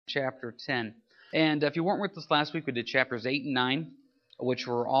chapter 10. And if you weren't with us last week, we did chapters 8 and 9, which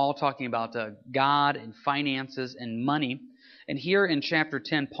were all talking about God and finances and money. And here in chapter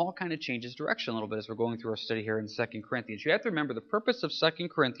 10, Paul kind of changes direction a little bit as we're going through our study here in 2 Corinthians. You have to remember the purpose of 2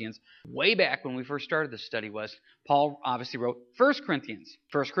 Corinthians, way back when we first started this study, was Paul obviously wrote 1 Corinthians.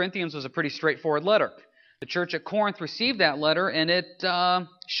 1 Corinthians was a pretty straightforward letter. The church at Corinth received that letter, and it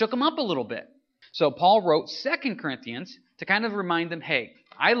shook them up a little bit. So Paul wrote 2 Corinthians to kind of remind them, hey,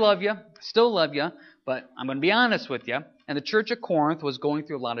 I love you, still love you, but I'm going to be honest with you. And the church at Corinth was going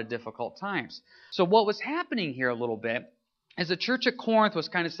through a lot of difficult times. So what was happening here a little bit is the church at Corinth was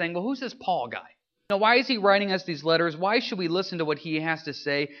kind of saying, well, who's this Paul guy? Now, why is he writing us these letters? Why should we listen to what he has to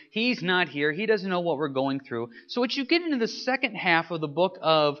say? He's not here. He doesn't know what we're going through. So what you get into the second half of the book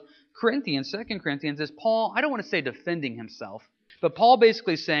of Corinthians, 2 Corinthians, is Paul, I don't want to say defending himself, but Paul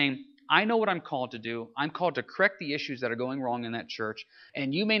basically saying, I know what I'm called to do. I'm called to correct the issues that are going wrong in that church.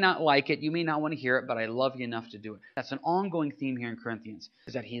 And you may not like it. You may not want to hear it, but I love you enough to do it. That's an ongoing theme here in Corinthians,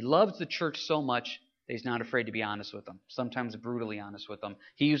 is that he loves the church so much that he's not afraid to be honest with them, sometimes brutally honest with them.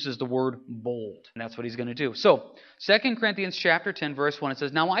 He uses the word bold, and that's what he's going to do. So, 2 Corinthians chapter 10, verse 1, it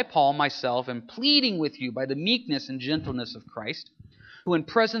says, Now I, Paul, myself, am pleading with you by the meekness and gentleness of Christ, who in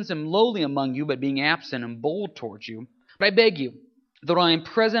presence am lowly among you, but being absent am bold towards you. But I beg you, though I am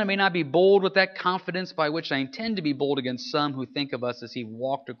present, I may not be bold with that confidence by which I intend to be bold against some who think of us as he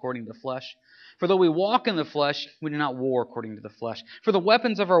walked according to the flesh. For though we walk in the flesh, we do not war according to the flesh. For the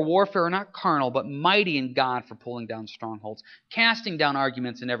weapons of our warfare are not carnal, but mighty in God for pulling down strongholds, casting down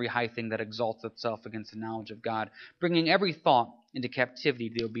arguments and every high thing that exalts itself against the knowledge of God, bringing every thought into captivity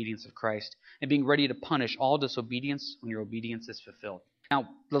to the obedience of Christ, and being ready to punish all disobedience when your obedience is fulfilled. Now,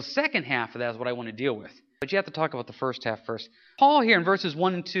 the second half of that is what I want to deal with. But you have to talk about the first half first. Paul here in verses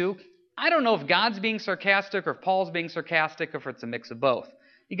 1 and 2, I don't know if God's being sarcastic or if Paul's being sarcastic or if it's a mix of both.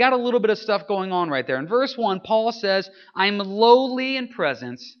 You got a little bit of stuff going on right there. In verse 1, Paul says, I'm lowly in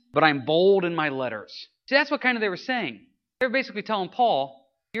presence, but I'm bold in my letters. See, that's what kind of they were saying. They were basically telling Paul,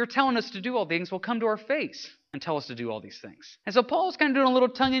 you're telling us to do all these things, well, come to our face and tell us to do all these things. And so Paul's kind of doing a little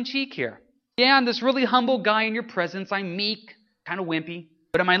tongue-in-cheek here. Yeah, I'm this really humble guy in your presence. I'm meek, kind of wimpy.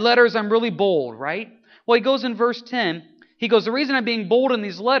 But in my letters, I'm really bold, right? Well, he goes in verse 10, he goes, the reason I'm being bold in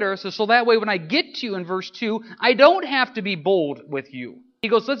these letters is so that way when I get to you in verse 2, I don't have to be bold with you. He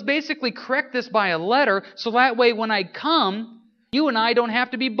goes, let's basically correct this by a letter so that way when I come, you and I don't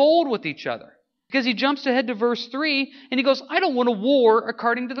have to be bold with each other. Because he jumps ahead to verse 3 and he goes, I don't want to war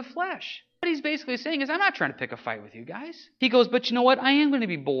according to the flesh. What he's basically saying is, I'm not trying to pick a fight with you guys. He goes, but you know what? I am going to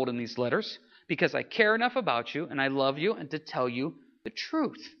be bold in these letters because I care enough about you and I love you and to tell you the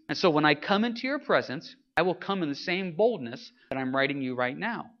truth. And so when I come into your presence, I will come in the same boldness that I'm writing you right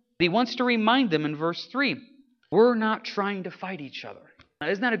now. But he wants to remind them in verse 3, we're not trying to fight each other. Now,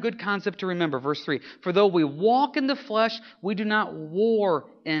 isn't that a good concept to remember? Verse 3, for though we walk in the flesh, we do not war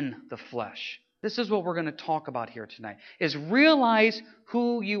in the flesh. This is what we're going to talk about here tonight, is realize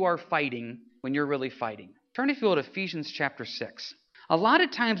who you are fighting when you're really fighting. Turn, if you will, to Ephesians chapter 6. A lot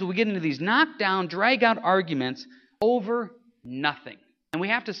of times we get into these knockdown, drag-out arguments over nothing. And we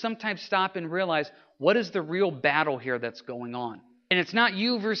have to sometimes stop and realize, what is the real battle here that's going on? And it's not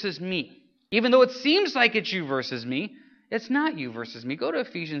you versus me. Even though it seems like it's you versus me, it's not you versus me. Go to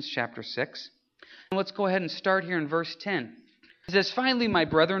Ephesians chapter 6. And let's go ahead and start here in verse 10. It says, finally, my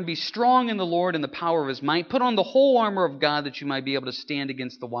brethren, be strong in the Lord and the power of his might. Put on the whole armor of God that you might be able to stand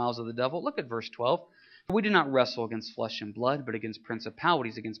against the wiles of the devil. Look at verse 12. For we do not wrestle against flesh and blood, but against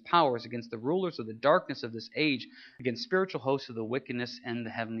principalities, against powers, against the rulers of the darkness of this age, against spiritual hosts of the wickedness in the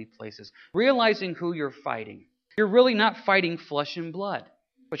heavenly places. Realizing who you're fighting. You're really not fighting flesh and blood.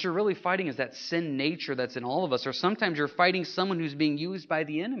 What you're really fighting is that sin nature that's in all of us. Or sometimes you're fighting someone who's being used by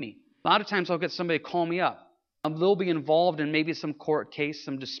the enemy. A lot of times I'll get somebody to call me up. They'll be involved in maybe some court case,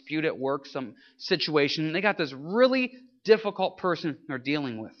 some dispute at work, some situation. They got this really difficult person they're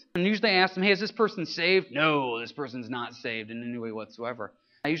dealing with. And usually I ask them, hey, is this person saved? No, this person's not saved in any way whatsoever.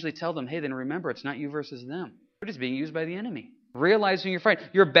 I usually tell them, hey, then remember, it's not you versus them. They're just being used by the enemy. Realizing your fight.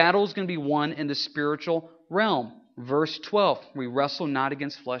 Your battle is going to be won in the spiritual realm. Verse 12, we wrestle not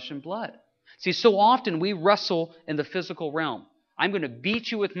against flesh and blood. See, so often we wrestle in the physical realm. I'm going to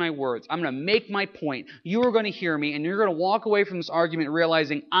beat you with my words. I'm going to make my point. You are going to hear me, and you're going to walk away from this argument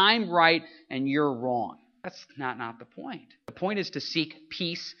realizing I'm right and you're wrong. That's not the point. The point is to seek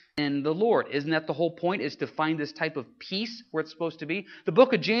peace in the Lord. Isn't that the whole point, is to find this type of peace where it's supposed to be? The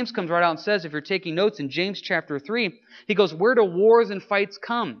book of James comes right out and says, if you're taking notes in James chapter 3, he goes, where do wars and fights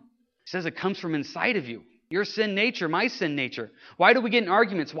come? He says it comes from inside of you. Your sin nature, my sin nature. Why do we get in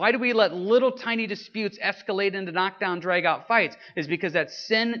arguments? Why do we let little tiny disputes escalate into knockdown, drag-out fights? It's because that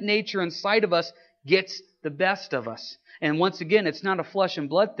sin nature inside of us gets the best of us. And once again, it's not a flesh and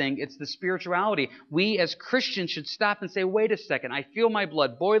blood thing. It's the spirituality. We as Christians should stop and say, wait a second. I feel my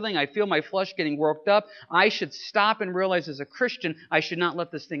blood boiling. I feel my flesh getting worked up. I should stop and realize as a Christian, I should not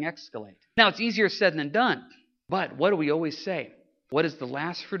let this thing escalate. Now, it's easier said than done. But what do we always say? What is the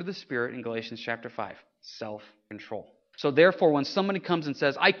last fruit of the Spirit in Galatians chapter 5? Self-control. So therefore, when somebody comes and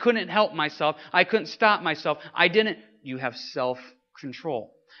says, I couldn't help myself, I couldn't stop myself, you have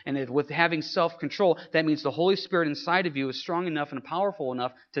self-control. And with having self-control, that means the Holy Spirit inside of you is strong enough and powerful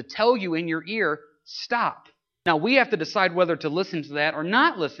enough to tell you in your ear, stop. Now, we have to decide whether to listen to that or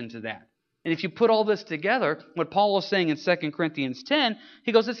not listen to that. And if you put all this together, what Paul is saying in 2 Corinthians 10,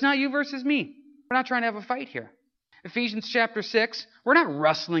 he goes, it's not you versus me. We're not trying to have a fight here. Ephesians chapter 6, we're not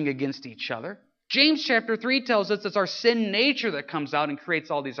wrestling against each other. James chapter 3 tells us it's our sin nature that comes out and creates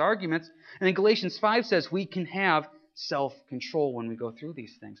all these arguments. And then Galatians 5 says we can have self-control when we go through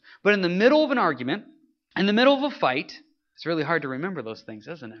these things. But in the middle of an argument, in the middle of a fight, it's really hard to remember those things,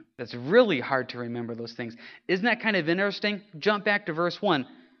 isn't it? It's really hard to remember those things. Isn't that kind of interesting? Jump back to verse 1.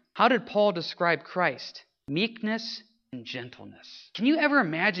 How did Paul describe Christ? Meekness and gentleness. Can you ever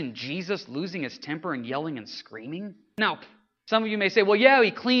imagine Jesus losing his temper and yelling and screaming? Now, some of you may say, well, yeah, he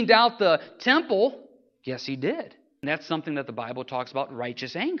cleaned out the temple. Yes, he did. And that's something that the Bible talks about,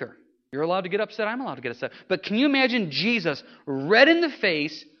 righteous anger. You're allowed to get upset, I'm allowed to get upset. But can you imagine Jesus, red in the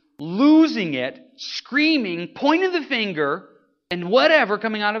face, losing it, screaming, pointing the finger, and whatever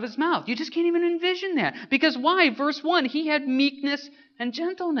coming out of his mouth? You just can't even envision that. Because why? Verse 1, he had meekness and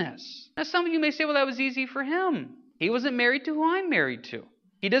gentleness. Now some of you may say, well, that was easy for him. He wasn't married to who I'm married to.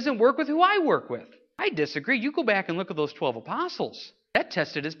 He doesn't work with who I work with. I disagree. You go back and look at those 12 apostles. That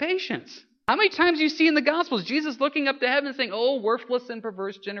tested his patience. How many times do you see in the Gospels Jesus looking up to heaven and saying, oh, worthless and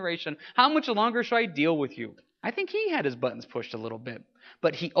perverse generation, how much longer shall I deal with you? I think he had his buttons pushed a little bit.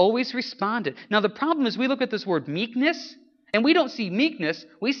 But he always responded. Now the problem is we look at this word meekness, and we don't see meekness,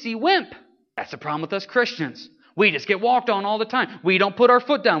 we see wimp. That's the problem with us Christians. We just get walked on all the time. We don't put our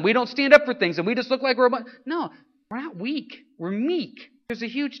foot down. We don't stand up for things, and we just look like we're... No, we're not weak. We're meek. There's a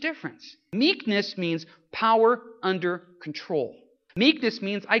huge difference. Meekness means power under control. Meekness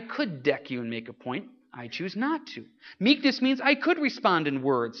means I could deck you and make a point. I choose not to. Meekness means I could respond in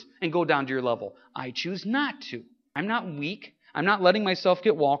words and go down to your level. I choose not to. I'm not weak. I'm not letting myself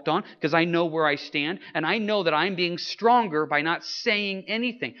get walked on because I know where I stand, and I know that I'm being stronger by not saying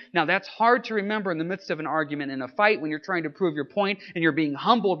anything. Now, that's hard to remember in the midst of an argument in a fight when you're trying to prove your point and you're being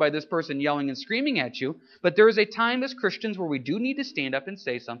humbled by this person yelling and screaming at you. But there is a time as Christians where we do need to stand up and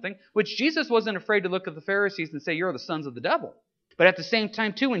say something, which Jesus wasn't afraid to look at the Pharisees and say, you're the sons of the devil. But at the same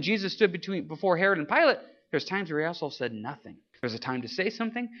time, too, when Jesus stood before Herod and Pilate, there's times where he also said nothing. There's a time to say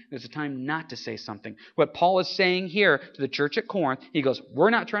something. There's a time not to say something. What Paul is saying here to the church at Corinth, he goes,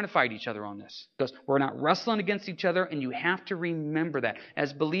 we're not trying to fight each other on this. He goes, we're not wrestling against each other, and you have to remember that.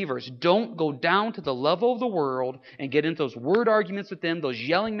 As believers, don't go down to the level of the world and get into those word arguments with them, those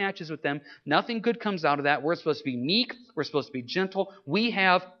yelling matches with them. Nothing good comes out of that. We're supposed to be meek. We're supposed to be gentle. We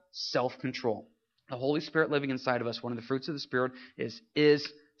have self-control. The Holy Spirit living inside of us, one of the fruits of the Spirit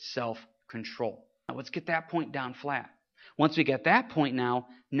is self-control. Now let's get that point down flat. Once we get that point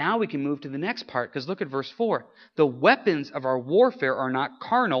now we can move to the next part, because look at verse 4. The weapons of our warfare are not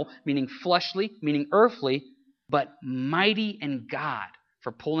carnal, meaning fleshly, meaning earthly, but mighty in God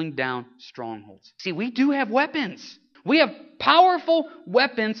for pulling down strongholds. See, we do have weapons. We have powerful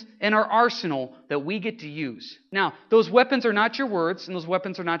weapons in our arsenal that we get to use. Now, those weapons are not your words, and those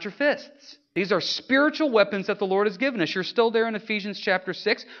weapons are not your fists. These are spiritual weapons that the Lord has given us. You're still there in Ephesians chapter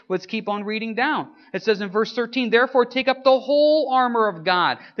 6. Let's keep on reading down. It says in verse 13, therefore take up the whole armor of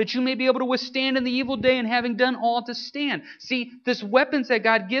God, that you may be able to withstand in the evil day, and having done all to stand. See, this weapons that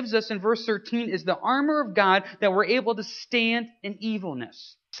God gives us in verse 13 is the armor of God that we're able to stand in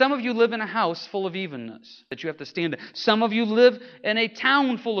evilness. Some of you live in a house full of evilness that you have to stand in. Some of you live in a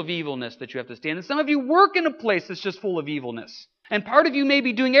town full of evilness that you have to stand in. Some of you work in a place that's just full of evilness. And part of you may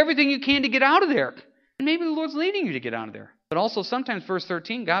be doing everything you can to get out of there. And maybe the Lord's leading you to get out of there. But also sometimes, verse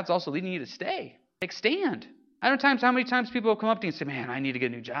 13, God's also leading you to stay. Take stand. I don't know how many times people will come up to you and say, man, I need to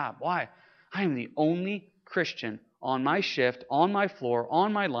get a new job. Why? I am the only Christian on my shift, on my floor,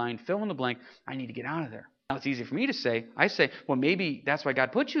 on my line, fill in the blank. I need to get out of there. Now, it's easy for me to say. I say, well, maybe that's why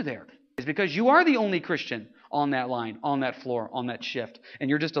God put you there. is because you are the only Christian on that line, on that floor, on that shift. And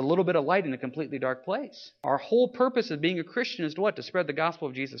you're just a little bit of light in a completely dark place. Our whole purpose of being a Christian is to what? To spread the gospel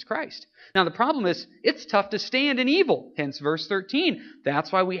of Jesus Christ. Now the problem is, it's tough to stand in evil. Hence verse 13.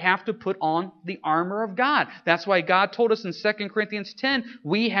 That's why we have to put on the armor of God. That's why God told us in 2 Corinthians 10,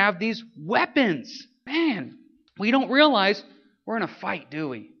 we have these weapons. Man, we don't realize we're in a fight, do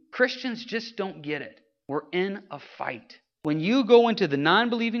we? Christians just don't get it. We're in a fight. When you go into the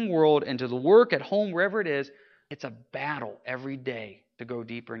non-believing world, into the work, at home, wherever it is, it's a battle every day to go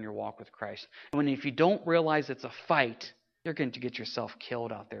deeper in your walk with Christ. And if you don't realize it's a fight, you're going to get yourself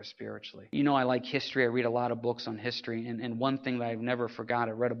killed out there spiritually. You know, I like history. I read a lot of books on history. And one thing that I've never forgot,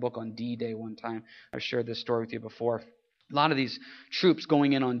 I read a book on D-Day one time. I've shared this story with you before. A lot of these troops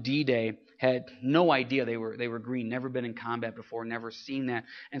going in on D-Day had no idea they were green, never been in combat before, never seen that.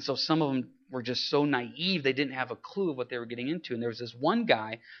 And so some of them were just so naive, they didn't have a clue of what they were getting into. And there was this one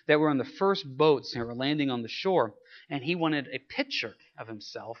guy that were on the first boats, they were landing on the shore, and he wanted a picture of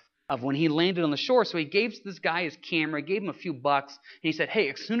himself of when he landed on the shore. So he gave this guy his camera, gave him a few bucks, and he said, hey,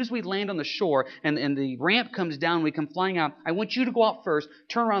 as soon as we land on the shore and the ramp comes down, we come flying out, I want you to go out first,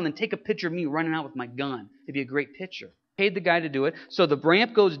 turn around and take a picture of me running out with my gun. It'd be a great picture. Paid the guy to do it. So the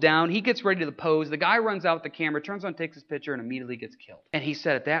ramp goes down. He gets ready to pose. The guy runs out with the camera, turns on, takes his picture, and immediately gets killed. And he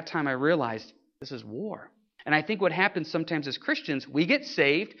said, at that time, I realized this is war. And I think what happens sometimes as Christians, we get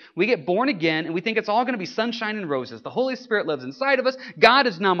saved, we get born again, and we think it's all going to be sunshine and roses. The Holy Spirit lives inside of us. God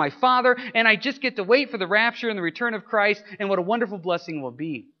is now my Father, and I just get to wait for the rapture and the return of Christ, and what a wonderful blessing it will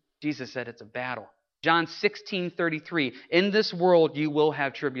be. Jesus said it's a battle. John 16:33, in this world you will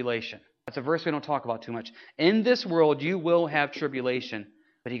have tribulation. That's a verse we don't talk about too much. In this world you will have tribulation.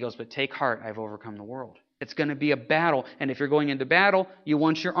 But he goes, but take heart, I've overcome the world. It's going to be a battle. And if you're going into battle, you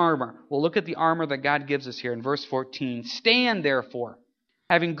want your armor. Well, look at the armor that God gives us here in verse 14. Stand therefore,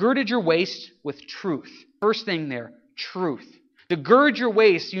 having girded your waist with truth. First thing there, truth. To gird your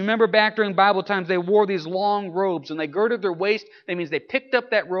waist, you remember back during Bible times, they wore these long robes. When they girded their waist, that means they picked up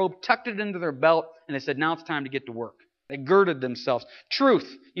that robe, tucked it into their belt, and they said, now it's time to get to work. They girded themselves.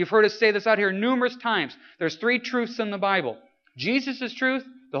 Truth. You've heard us say this out here numerous times. There's 3 truths in the Bible. Jesus is truth.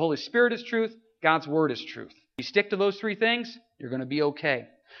 The Holy Spirit is truth. God's Word is truth. You stick to those 3 things, you're going to be okay.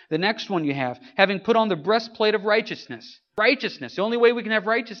 The next one you have, having put on the breastplate of righteousness. Righteousness. The only way we can have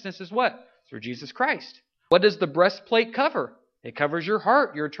righteousness is what? Through Jesus Christ. What does the breastplate cover? It covers your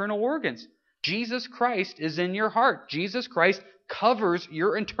heart, your internal organs. Jesus Christ is in your heart. Jesus Christ covers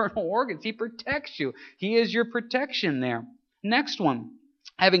your internal organs. He protects you. He is your protection there. Next one.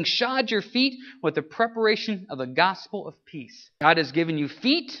 Having shod your feet with the preparation of the gospel of peace. God has given you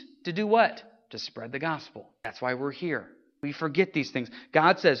feet to do what? To spread the gospel. That's why we're here. We forget these things.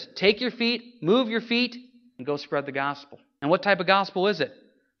 God says, take your feet, move your feet, and go spread the gospel. And what type of gospel is it?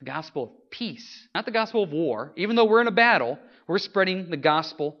 The gospel of peace. Not the gospel of war. Even though we're in a battle, we're spreading the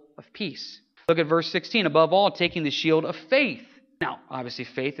gospel of peace. Look at verse 16. Above all, taking the shield of faith. Now, obviously,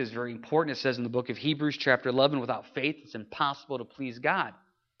 faith is very important. It says in the book of Hebrews, chapter 11, without faith, it's impossible to please God.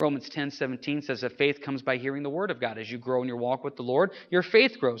 Romans 10:17 says that faith comes by hearing the word of God. As you grow in your walk with the Lord, your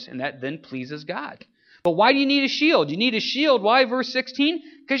faith grows, and that then pleases God. But why do you need a shield? You need a shield. Why? Verse 16?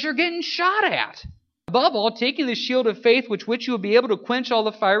 Because you're getting shot at. Above all, taking the shield of faith, with which you will be able to quench all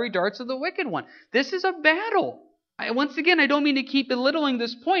the fiery darts of the wicked one. This is a battle. Once again, I don't mean to keep belittling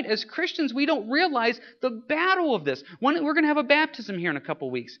this point. As Christians, we don't realize the battle of this. We're going to have a baptism here in a couple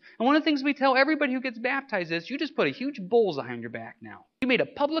weeks. And one of the things we tell everybody who gets baptized is, you just put a huge bullseye on your back now. You made a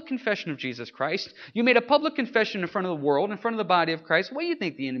public confession of Jesus Christ. You made a public confession in front of the world, in front of the body of Christ. What do you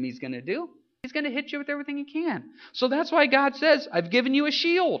think the enemy's going to do? He's going to hit you with everything he can. So that's why God says, I've given you a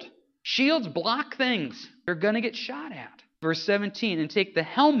shield. Shields block things. You're going to get shot at. Verse 17, and take the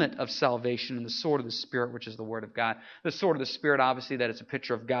helmet of salvation and the sword of the Spirit, which is the Word of God. The sword of the Spirit, obviously, that is a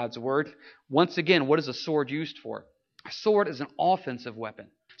picture of God's Word. Once again, what is a sword used for? A sword is an offensive weapon.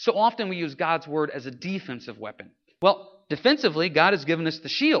 So often we use God's Word as a defensive weapon. Well, defensively, God has given us the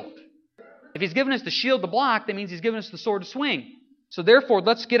shield. If He's given us the shield to block, that means He's given us the sword to swing. So therefore,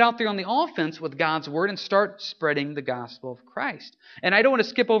 let's get out there on the offense with God's Word and start spreading the gospel of Christ. And I don't want to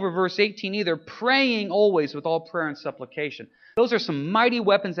skip over verse 18 either. Praying always with all prayer and supplication. Those are some mighty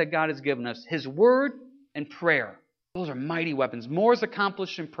weapons that God has given us. His Word and prayer. Those are mighty weapons. More is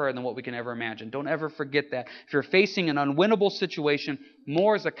accomplished in prayer than what we can ever imagine. Don't ever forget that. If you're facing an unwinnable situation,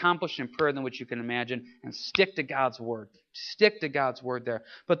 more is accomplished in prayer than what you can imagine. And stick to God's Word. Stick to God's Word there.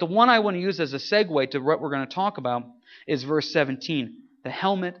 But the one I want to use as a segue to what we're going to talk about is verse 17. The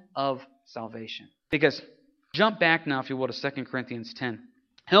helmet of salvation. Because jump back now, if you will, to 2 Corinthians 10.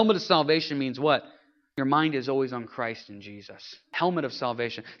 Helmet of salvation means what? Your mind is always on Christ and Jesus. Helmet of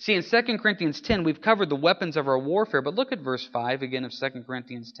salvation. See, in 2 Corinthians 10, we've covered the weapons of our warfare, but look at verse 5 again of 2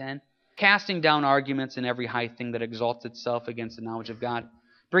 Corinthians 10. Casting down arguments and every high thing that exalts itself against the knowledge of God,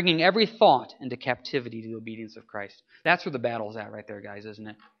 bringing every thought into captivity to the obedience of Christ. That's where the battle's at right there, guys, isn't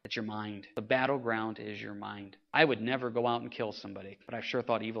it? It's your mind. The battleground is your mind. I would never go out and kill somebody, but I've sure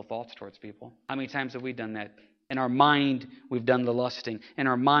thought evil thoughts towards people. How many times have we done that? In our mind, we've done the lusting. In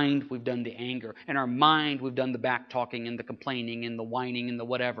our mind, we've done the anger. In our mind, we've done the back-talking and the complaining and the whining and the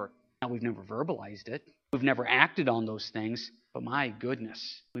whatever. Now, we've never verbalized it. We've never acted on those things. But my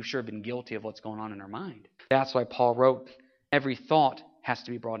goodness, we've sure been guilty of what's going on in our mind. That's why Paul wrote, every thought has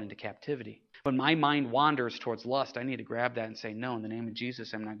to be brought into captivity. When my mind wanders towards lust, I need to grab that and say, no, in the name of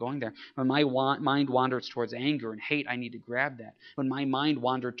Jesus, I'm not going there. When my mind wanders towards anger and hate, I need to grab that. When my mind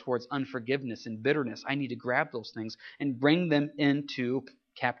wandered towards unforgiveness and bitterness, I need to grab those things and bring them into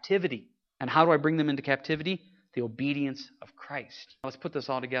captivity. And how do I bring them into captivity? The obedience of Christ. Let's put this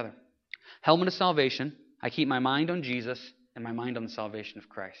all together. Helmet of salvation. I keep my mind on Jesus and my mind on the salvation of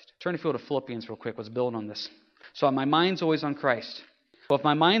Christ. Turn if you will to Philippians real quick. Let's build on this. So my mind's always on Christ. Well, if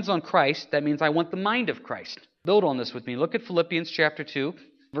my mind's on Christ, that means I want the mind of Christ. Build on this with me. Look at Philippians chapter 2,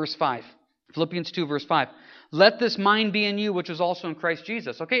 verse 5. Philippians 2, verse 5. Let this mind be in you, which was also in Christ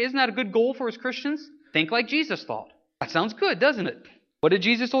Jesus. Okay, isn't that a good goal for us Christians? Think like Jesus thought. That sounds good, doesn't it? What did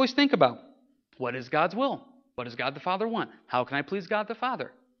Jesus always think about? What is God's will? What does God the Father want? How can I please God the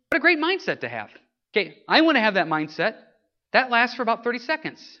Father? What a great mindset to have. Okay, I want to have that mindset. That lasts for about 30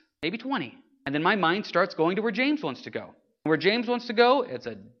 seconds, maybe 20. And then my mind starts going to where James wants to go. Where James wants to go, it's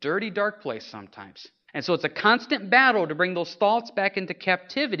a dirty, dark place sometimes. And so it's a constant battle to bring those thoughts back into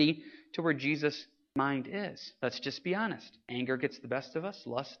captivity to where Jesus' mind is. Let's just be honest. Anger gets the best of us.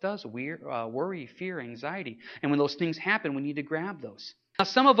 Lust does. Worry, fear, anxiety. And when those things happen, we need to grab those. Now,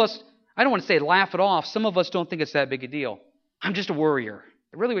 some of us, I don't want to say laugh it off. Some of us don't think it's that big a deal. I'm just a worrier.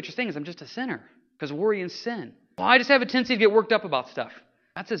 Really what you're saying is I'm just a sinner because worry and sin. Well, I just have a tendency to get worked up about stuff.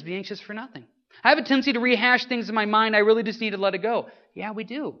 God says be anxious for nothing. I have a tendency to rehash things in my mind. I really just need to let it go. Yeah, we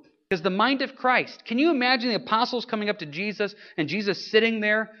do. Because the mind of Christ. Can you imagine the apostles coming up to Jesus and Jesus sitting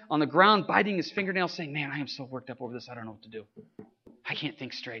there on the ground biting his fingernails saying, man, I am so worked up over this. I don't know what to do. I can't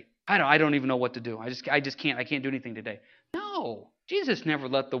think straight. I don't even know what to do. I just can't. I can't do anything today. No. Jesus never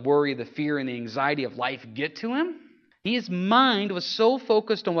let the worry, the fear, and the anxiety of life get to him. His mind was so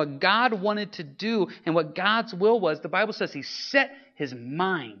focused on what God wanted to do and what God's will was. The Bible says he set his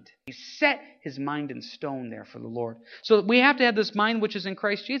mind. He set his mind in stone there for the Lord. So we have to have this mind which is in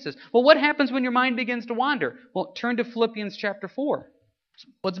Christ Jesus. Well, what happens when your mind begins to wander? Well, turn to Philippians chapter 4.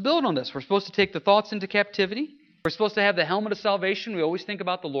 Let's build on this. We're supposed to take the thoughts into captivity. We're supposed to have the helmet of salvation. We always think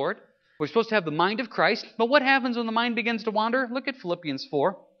about the Lord. We're supposed to have the mind of Christ. But what happens when the mind begins to wander? Look at Philippians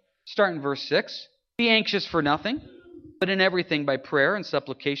 4. Start in verse 6. Be anxious for nothing, but in everything by prayer and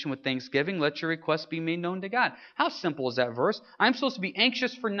supplication with thanksgiving, let your requests be made known to God. How simple is that verse? I'm supposed to be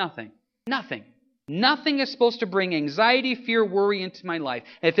anxious for nothing. Nothing. Nothing is supposed to bring anxiety, fear, worry into my life.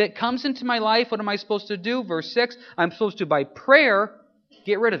 If it comes into my life, what am I supposed to do? Verse 6, I'm supposed to, by prayer,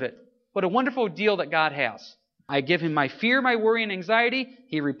 get rid of it. What a wonderful deal that God has. I give him my fear, my worry, and anxiety.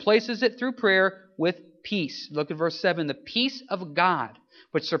 He replaces it through prayer with peace. Look at verse 7. The peace of God,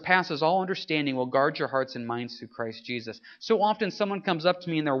 which surpasses all understanding, will guard your hearts and minds through Christ Jesus. So often someone comes up to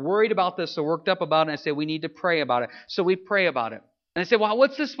me and they're worried about this, so worked up about it, and I say, we need to pray about it. So we pray about it. And I say, well,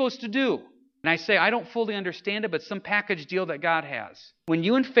 what's this supposed to do? And I say, I don't fully understand it, but some package deal that God has. When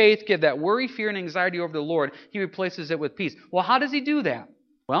you in faith give that worry, fear, and anxiety over to the Lord, he replaces it with peace. Well, how does he do that?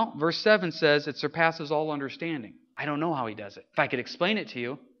 Well, verse 7 says it surpasses all understanding. I don't know how he does it. If I could explain it to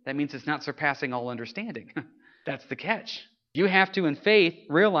you, that means it's not surpassing all understanding. That's the catch. You have to, in faith,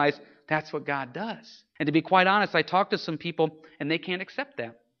 realize that's what God does. And to be quite honest, I talk to some people and they can't accept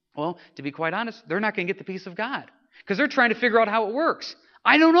that. Well, to be quite honest, they're not going to get the peace of God because they're trying to figure out how it works.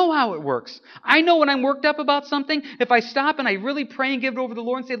 I don't know how it works. I know when I'm worked up about something, if I stop and I really pray and give it over to the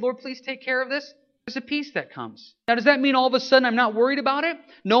Lord and say, Lord, please take care of this, there's a peace that comes. Now, does that mean all of a sudden I'm not worried about it?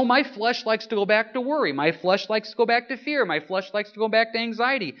 No, my flesh likes to go back to worry. My flesh likes to go back to fear. My flesh likes to go back to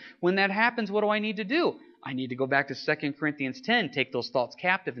anxiety. When that happens, what do I need to do? I need to go back to 2 Corinthians 10, take those thoughts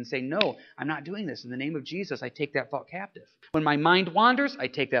captive and say, no, I'm not doing this. In the name of Jesus, I take that thought captive. When my mind wanders, I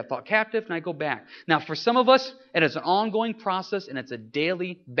take that thought captive and I go back. Now, for some of us, it is an ongoing process and it's a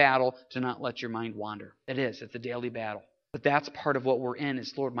daily battle to not let your mind wander. It is. It's a daily battle. But that's part of what we're in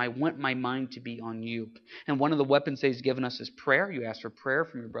is, Lord, I want my mind to be on you. And one of the weapons that he's given us is prayer. You ask for prayer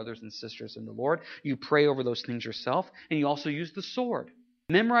from your brothers and sisters in the Lord. You pray over those things yourself. And you also use the sword.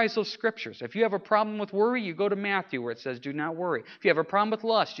 Memorize those scriptures. If you have a problem with worry, you go to Matthew where it says, do not worry. If you have a problem with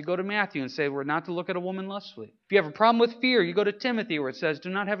lust, you go to Matthew and say, we're not to look at a woman lustfully. If you have a problem with fear, you go to Timothy where it says, do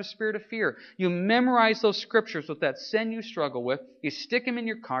not have a spirit of fear. You memorize those scriptures with that sin you struggle with. You stick them in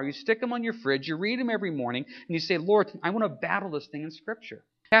your car. You stick them on your fridge. You read them every morning. And you say, Lord, I want to battle this thing in Scripture.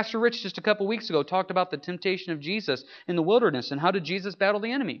 Pastor Rich just a couple weeks ago talked about the temptation of Jesus in the wilderness. And how did Jesus battle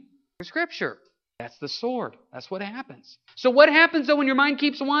the enemy? Through Scripture. That's the sword. That's what happens. So what happens though when your mind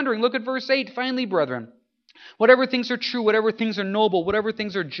keeps wandering? Look at verse 8. Finally, brethren, whatever things are true, whatever things are noble, whatever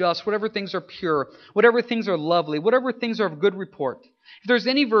things are just, whatever things are pure, whatever things are lovely, whatever things are of good report. If there's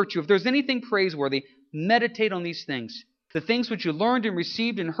any virtue, if there's anything praiseworthy, meditate on these things. The things which you learned and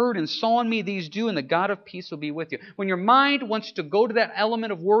received and heard and saw in me, these do, and the God of peace will be with you. When your mind wants to go to that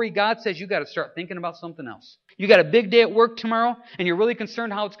element of worry, God says you got to start thinking about something else. You got a big day at work tomorrow, and you're really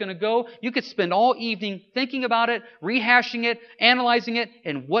concerned how it's going to go. You could spend all evening thinking about it, rehashing it, analyzing it,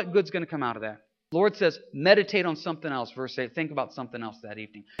 and what good's going to come out of that. The Lord says, meditate on something else. Verse 8, think about something else that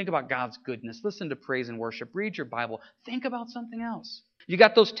evening. Think about God's goodness. Listen to praise and worship. Read your Bible. Think about something else. You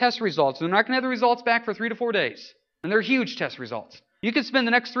got those test results. They're not going to have the results back for 3 to 4 days. And they're huge test results. You could spend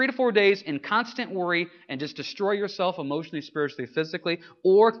the next 3 to 4 days in constant worry and just destroy yourself emotionally, spiritually, physically,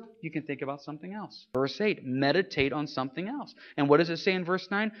 or you can think about something else. Verse 8, meditate on something else. And what does it say in verse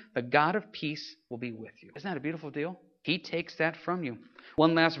 9? The God of peace will be with you. Isn't that a beautiful deal? He takes that from you.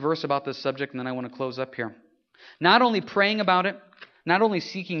 One last verse about this subject, and then I want to close up here. Not only praying about it, not only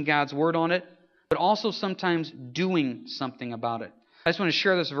seeking God's word on it, but also sometimes doing something about it. I just want to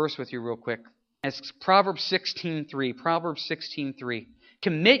share this verse with you real quick. It's Proverbs 16:3. Proverbs 16:3.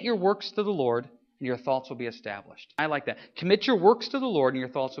 Commit your works to the Lord, and your thoughts will be established. I like that. Commit your works to the Lord, and your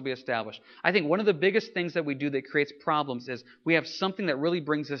thoughts will be established. I think one of the biggest things that we do that creates problems is we have something that really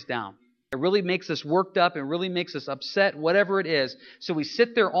brings us down. It really makes us worked up. It really makes us upset, whatever it is. So we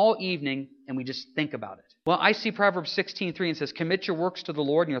sit there all evening, and we just think about it. Well, I see Proverbs 16:3 and says, commit your works to the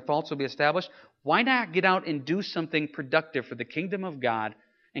Lord, and your thoughts will be established. Why not get out and do something productive for the kingdom of God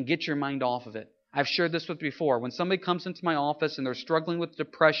and get your mind off of it? I've shared this with you before. When somebody comes into my office and they're struggling with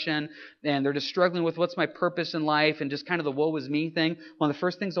depression and they're just struggling with what's my purpose in life and just kind of the woe is me thing, one of the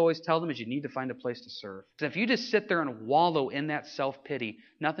first things I always tell them is you need to find a place to serve. Because if you just sit there and wallow in that self-pity,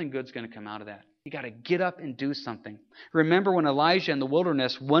 nothing good's going to come out of that. You got to get up and do something. Remember when Elijah in the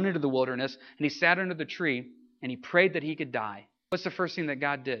wilderness went into the wilderness and he sat under the tree and he prayed that he could die. What's the first thing that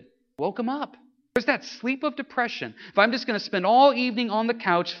God did? Woke him up. There's that sleep of depression. If I'm just going to spend all evening on the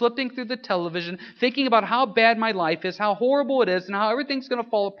couch, flipping through the television, thinking about how bad my life is, how horrible it is, and how everything's going to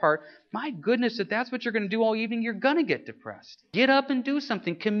fall apart, my goodness, if that's what you're going to do all evening, you're going to get depressed. Get up and do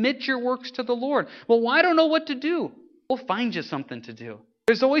something. Commit your works to the Lord. Well, I don't know what to do. We'll find you something to do.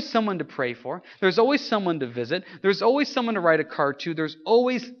 There's always someone to pray for. There's always someone to visit. There's always someone to write a card to. There's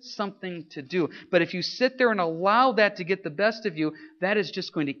always something to do. But if you sit there and allow that to get the best of you, that is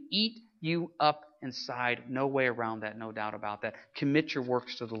just going to eat you up inside. No way around that, no doubt about that. Commit your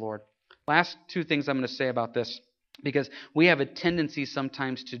works to the Lord. Last 2 things I'm going to say about this, because we have a tendency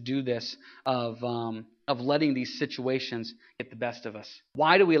sometimes to do this of letting these situations get the best of us.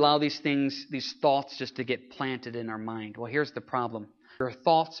 Why do we allow these things, these thoughts just to get planted in our mind? Well, here's the problem. Your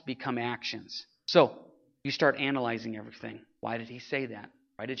thoughts become actions. So you start analyzing everything. Why did he say that?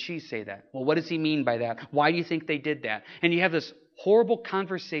 Why did she say that? Well, what does he mean by that? Why do you think they did that? And you have this horrible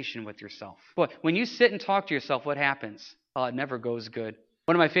conversation with yourself. Boy, when you sit and talk to yourself, what happens? Oh, it never goes good.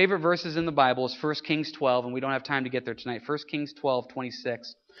 One of my favorite verses in the Bible is 1 Kings 12, and we don't have time to get there tonight. 1 Kings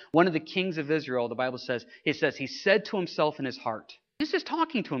 12:26. One of the kings of Israel, the Bible says, he said to himself in his heart. He's just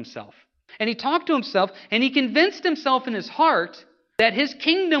talking to himself. And he talked to himself, and he convinced himself in his heart that his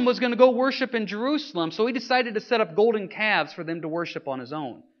kingdom was going to go worship in Jerusalem, so he decided to set up golden calves for them to worship on his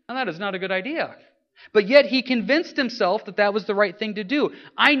own. Now, that is not a good idea. But yet he convinced himself that that was the right thing to do.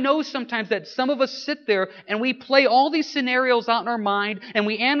 I know sometimes that some of us sit there and we play all these scenarios out in our mind and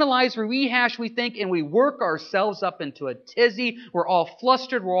we analyze, we rehash, we think, and we work ourselves up into a tizzy. We're all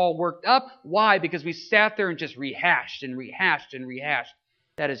flustered. We're all worked up. Why? Because we sat there and just rehashed and rehashed and rehashed.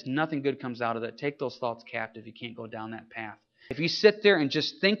 That is, nothing good comes out of that. Take those thoughts captive. You can't go down that path. If you sit there and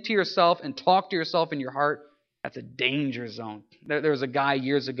just think to yourself and talk to yourself in your heart, that's a danger zone. There was a guy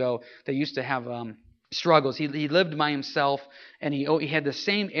years ago that used to have struggles. He lived by himself, and he had the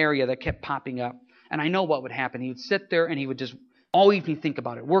same area that kept popping up. And I know what would happen. He would sit there, and he would just all evening think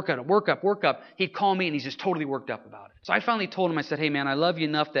about it. Work up. He'd call me, and he's just totally worked up about it. So I finally told him, I said, hey, man, I love you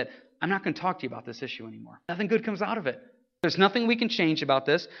enough that I'm not going to talk to you about this issue anymore. Nothing good comes out of it. There's nothing we can change about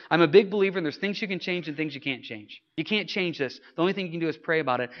this. I'm a big believer in there's things you can change and things you can't change. You can't change this. The only thing you can do is pray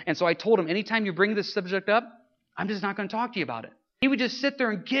about it. And so I told him, anytime you bring this subject up, I'm just not going to talk to you about it. He would just sit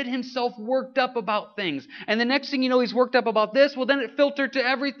there and get himself worked up about things. And the next thing you know, he's worked up about this. Well, then it filtered to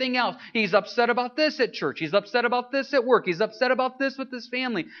everything else. He's upset about this at church. He's upset about this at work. He's upset about this with his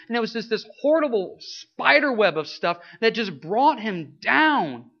family. And it was just this horrible spider web of stuff that just brought him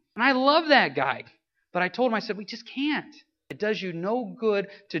down. And I love that guy. But I told him, I said, we just can't. It does you no good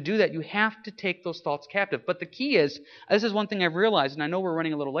to do that. You have to take those thoughts captive. But the key is, this is one thing I've realized, and I know we're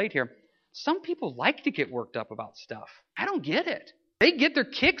running a little late here. Some people like to get worked up about stuff. I don't get it. They get their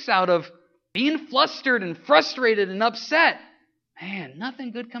kicks out of being flustered and frustrated and upset. Man,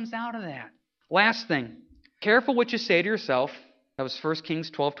 nothing good comes out of that. Last thing, careful what you say to yourself. That was 1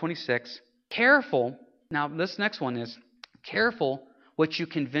 Kings 12:26. Careful, now this next one is, careful what you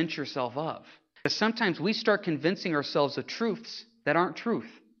convince yourself of. Because sometimes we start convincing ourselves of truths that aren't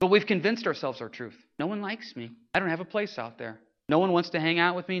truth. But we've convinced ourselves are truth. No one likes me. I don't have a place out there. No one wants to hang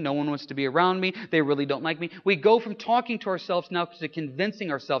out with me. No one wants to be around me. They really don't like me. We go from talking to ourselves now to convincing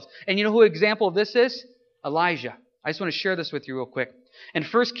ourselves. And you know who an example of this is? Elijah. I just want to share this with you real quick. In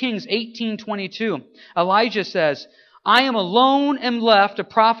 1 Kings 18:22, Elijah says, I am alone and left, a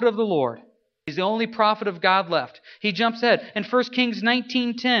prophet of the Lord. He's the only prophet of God left. He jumps ahead. In 1 Kings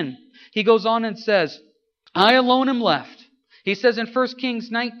 19:10, he goes on and says, I alone am left. He says in 1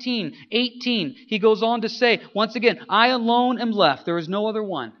 Kings 19:18, he goes on to say, once again, I alone am left. There is no other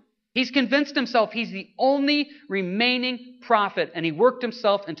one. He's convinced himself he's the only remaining prophet, and he worked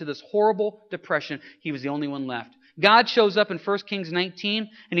himself into this horrible depression. He was the only one left. God shows up in 1 Kings 19,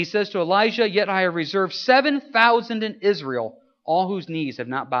 and he says to Elijah, yet I have reserved 7,000 in Israel, all whose knees have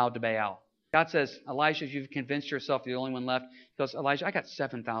not bowed to Baal. God says, Elijah, you've convinced yourself you're the only one left. He goes, Elijah, I got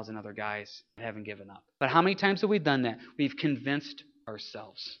 7,000 other guys that haven't given up. But how many times have we done that? We've convinced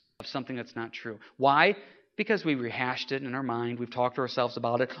ourselves of something that's not true. Why? Because we rehashed it in our mind. We've talked to ourselves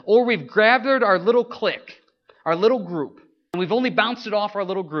about it. Or we've gathered our little clique, our little group. And we've only bounced it off our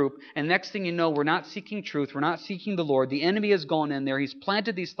little group. And next thing you know, we're not seeking truth. We're not seeking the Lord. The enemy has gone in there. He's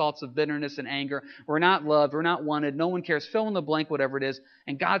planted these thoughts of bitterness and anger. We're not loved. We're not wanted. No one cares. Fill in the blank, whatever it is.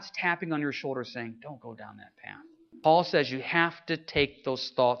 And God's tapping on your shoulder saying, don't go down that path. Paul says you have to take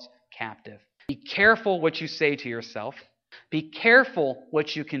those thoughts captive. Be careful what you say to yourself. Be careful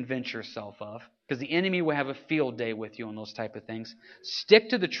what you convince yourself of. Because the enemy will have a field day with you on those type of things.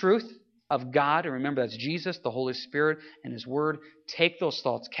 Stick to the truth of God, and remember that's Jesus, the Holy Spirit, and His Word. Take those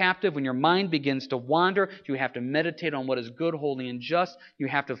thoughts captive. When your mind begins to wander, you have to meditate on what is good, holy, and just. You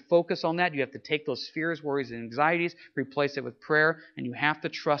have to focus on that. You have to take those fears, worries, and anxieties, replace it with prayer, and you have to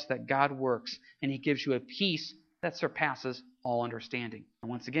trust that God works, and He gives you a peace that surpasses all understanding. And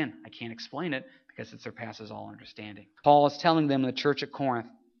once again, I can't explain it because it surpasses all understanding. Paul is telling them in the church at Corinth,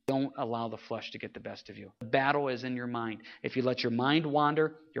 don't allow the flesh to get the best of you. The battle is in your mind. If you let your mind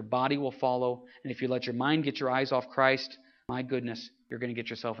wander, your body will follow. And if you let your mind get your eyes off Christ, my goodness, you're going to get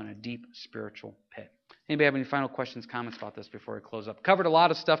yourself in a deep spiritual pit. Anybody have any final questions, comments about this before we close up? Covered a lot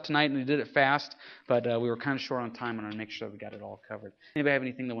of stuff tonight, and we did it fast, but we were kind of short on time, and I want to make sure we got it all covered. Anybody have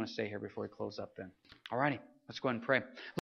anything they want to say here before we close up then? All righty, let's go ahead and pray.